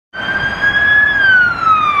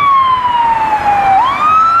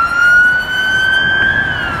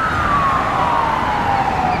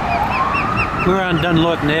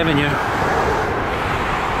Dunlawton Avenue,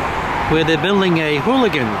 where they're building a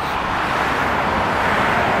Holligan's.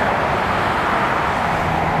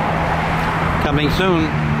 Coming soon.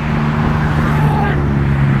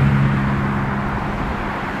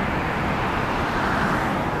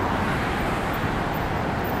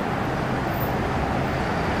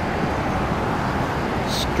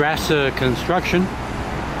 Strasser Construction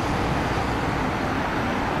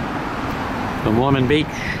from Mormon Beach.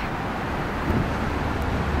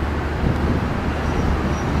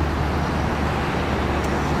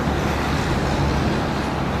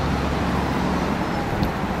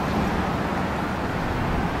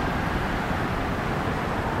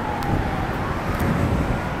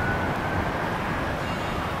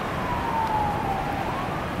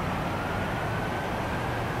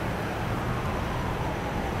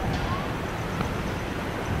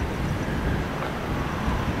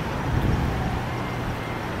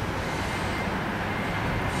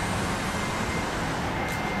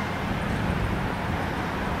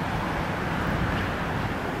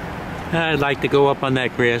 I'd like to go up on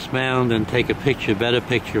that grass mound and take a picture, better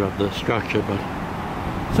picture of the structure, but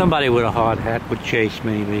somebody with a hard hat would chase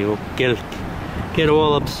me. They'll get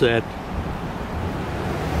all upset.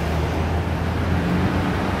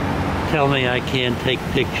 Tell me I can't take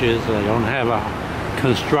pictures, I don't have a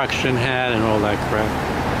construction hat and all that crap.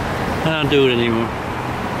 I don't do it anymore.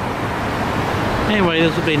 Anyway,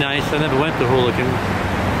 this will be nice. I never went to Holligan.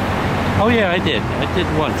 Oh yeah, I did. I did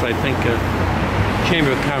once, I think.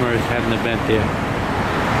 Chamber of Commerce had an event there.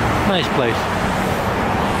 Nice place.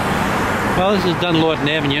 Well, this is Dunlawton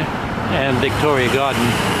Avenue and Victoria Garden.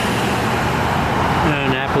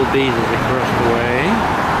 And Applebee's is across the way.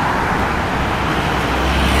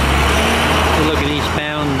 We're looking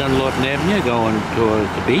eastbound Dunlawton Avenue, going towards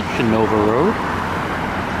the beach and Nova Road.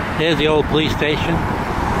 There's the old police station.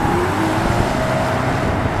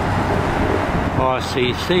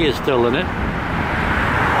 RCC is still in it.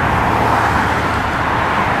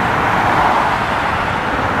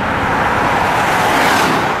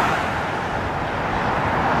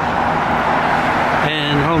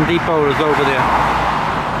 Home Depot is over there,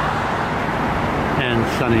 and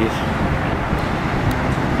Sonny's.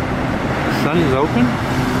 Sonny's open?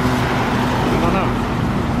 I don't know.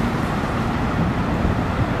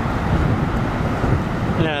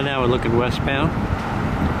 Yeah, now we're looking westbound.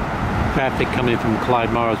 Traffic coming from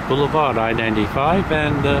Clyde Morris Boulevard, I-95,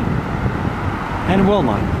 and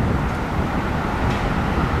Wilmot.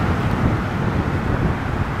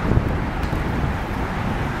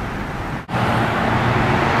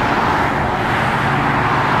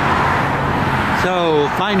 So,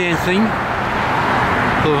 financing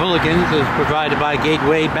for Holligan's is provided by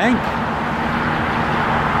Gateway Bank.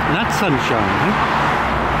 Not Sunshine, huh?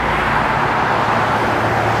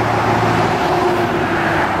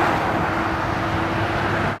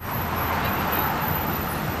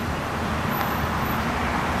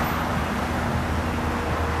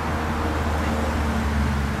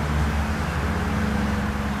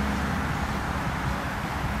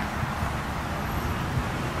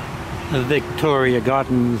 Victoria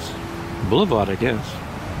Gardens Boulevard, I guess.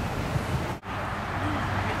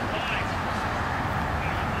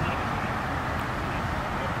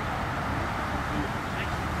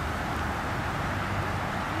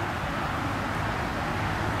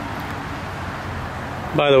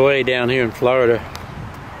 By the way, down here in Florida,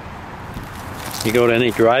 you go to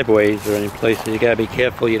any driveways or any places, you gotta be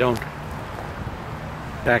careful you don't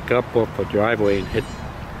back up off a driveway and hit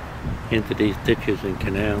into these ditches and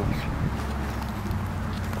canals.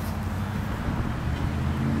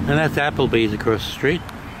 And that's Applebee's across the street.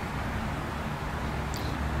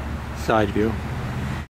 Side view.